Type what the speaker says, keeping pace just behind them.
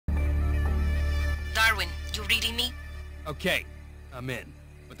Darwin, you reading me? Okay, I'm in.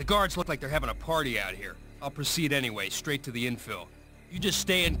 But the guards look like they're having a party out here. I'll proceed anyway, straight to the infill. You just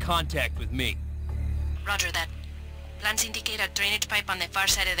stay in contact with me. Roger that. Plans indicate a drainage pipe on the far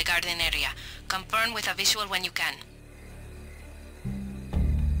side of the garden area. Confirm with a visual when you can.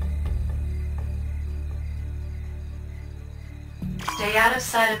 Stay out of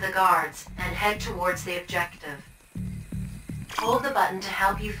sight of the guards and head towards the objective. Hold the button to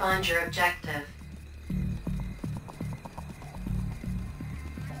help you find your objective.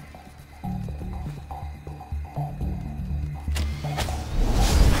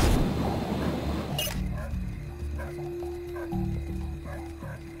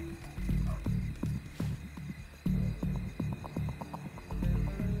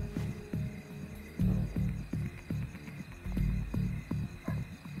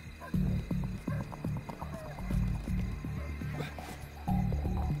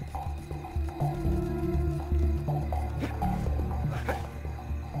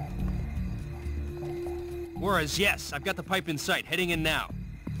 Juarez, yes, I've got the pipe in sight, heading in now.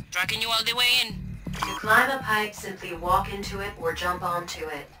 Tracking you all the way in. To climb a pipe, simply walk into it or jump onto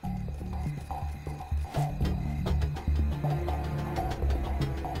it.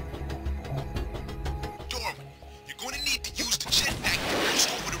 Darwin, you're going to need to use the jetpack to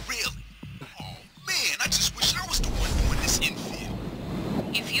boost over the railing. Oh man, I just wish I was the one doing this infield.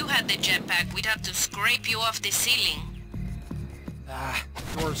 If you had the jetpack, we'd have to scrape you off the ceiling.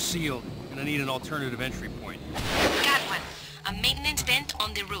 Door's sealed. Gonna need an alternative entry point. Got one. A maintenance vent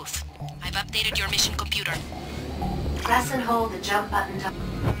on the roof. I've updated your mission computer. Press and hold the jump button to...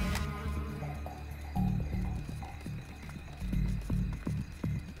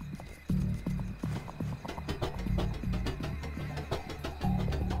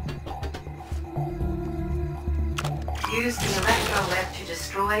 Use the electro whip to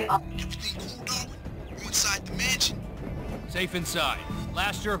destroy all... Everything cool, Darwin? You inside the mansion? Safe inside.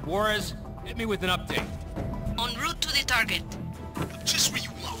 Laster, Juarez, hit me with an update. En route to the target. I'm just where you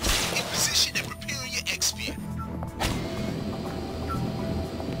want. In position and preparing your exfil.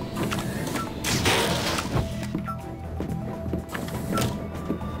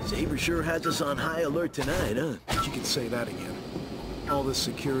 Saber sure has us on high alert tonight, huh? You can say that again. All this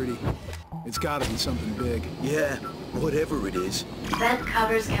security. It's gotta be something big. Yeah, whatever it is. Vent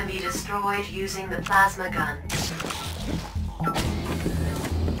covers can be destroyed using the plasma gun.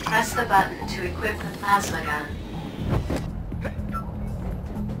 Press the button to equip the plasma gun.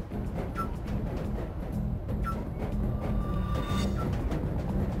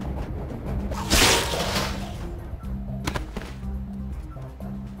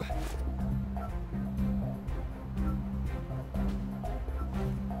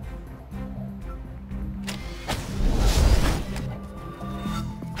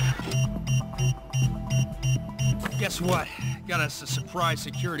 Guess what? Got us a surprise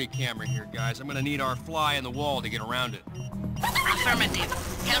security camera here, guys. I'm gonna need our fly in the wall to get around it. Affirmative.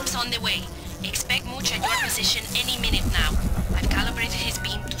 Help's on the way. Expect Mooch at your position any minute now. I've calibrated his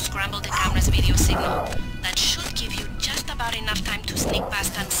beam to scramble the camera's video signal. That should give you just about enough time to sneak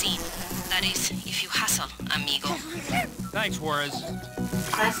past unseen. That is, if you hustle, amigo. Thanks, Juarez.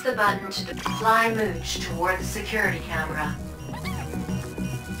 Press the button to fly Mooch toward the security camera.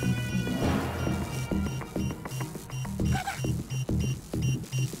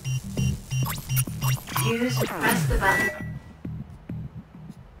 Press the button.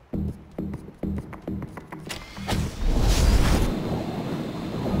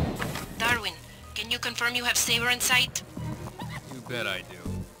 Darwin, can you confirm you have Saber in sight? You bet I do.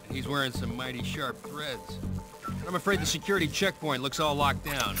 And he's wearing some mighty sharp threads. I'm afraid the security checkpoint looks all locked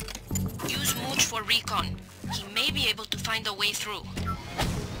down. Use Mooch for recon. He may be able to find a way through.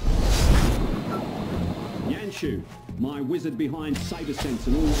 Yanshu, my wizard behind Saber Sense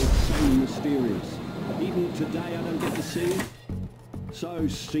and always so mysterious. Even today I don't get to see it. So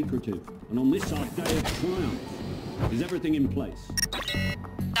secretive. And on this our day of triumph. Is everything in place?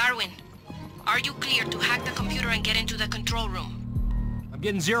 Darwin, are you clear to hack the computer and get into the control room? I'm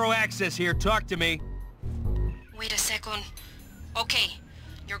getting zero access here. Talk to me. Wait a second. Okay,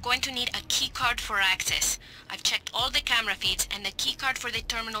 you're going to need a keycard for access. I've checked all the camera feeds and the keycard for the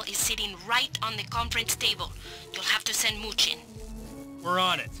terminal is sitting right on the conference table. You'll have to send Mooch in. We're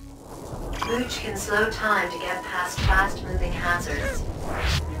on it. Mooch can slow time to get past fast-moving hazards.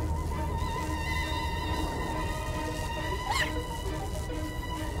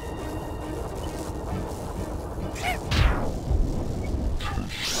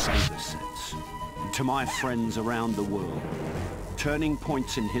 Saber Sense. To my friends around the world, turning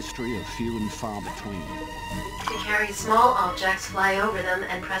points in history are few and far between. To carry small objects, fly over them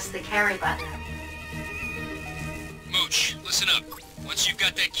and press the carry button. Roach, listen up. Once you've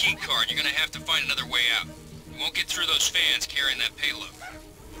got that key card, you're gonna have to find another way out. You won't get through those fans carrying that payload.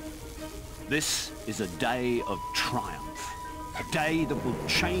 This is a day of triumph. A day that will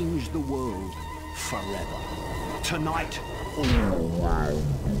change the world forever. Tonight,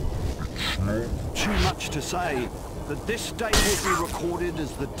 too much to say that this day will be recorded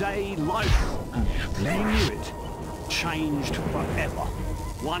as the day life, we knew it, changed forever.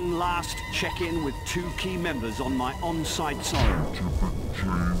 One last check-in with 2 key members on my on-site side.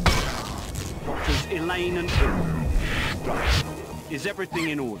 Doctors Elaine and Bill. Is everything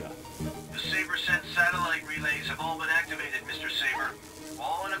in order? The SaberSense satellite relays have all been activated, Mr. Saber.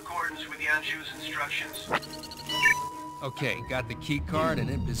 All in accordance with Yanshu's instructions. Okay, got the key card and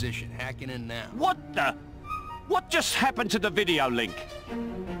in position. Hacking in now. What the? What just happened to the video link?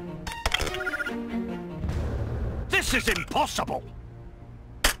 This is impossible!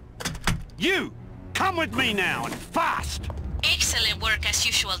 You! Come with me now, and fast! Excellent work as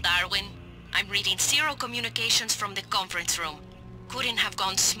usual, Darwin. I'm reading 0 communications from the conference room. Couldn't have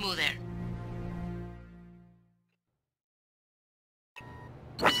gone smoother.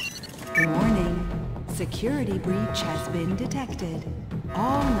 Warning. Security breach has been detected.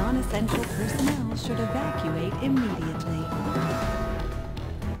 All non-essential personnel should evacuate immediately.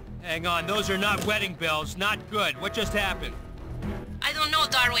 Hang on, those are not wedding bells. Not good. What just happened? I don't know,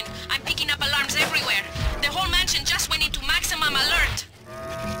 Darwin. I'm picking up alarms everywhere. The whole mansion just went into maximum alert.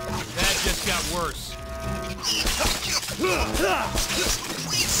 That just got worse.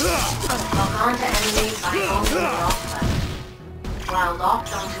 Lock onto enemies by holding the lock button. While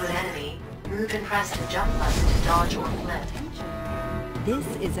locked onto an enemy, move and press the jump button to dodge or flip. This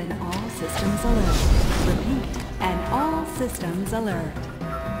is an all systems alert. Repeat, an all systems alert.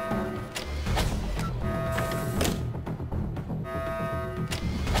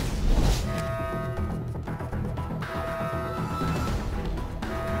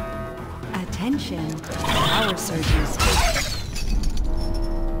 Attention, power surges.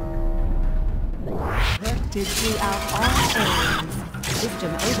 Directed throughout all areas.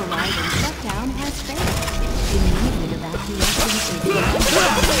 System override and shutdown has failed. Immediate evacuation is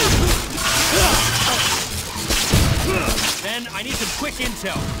Ben, I need some quick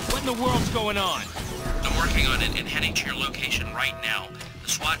intel. What in the world's going on? I'm working on it and heading to your location right now. The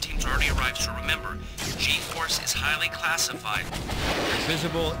SWAT team's already arrived, so remember, G-Force is highly classified.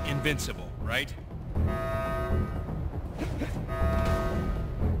 Visible, invincible, right?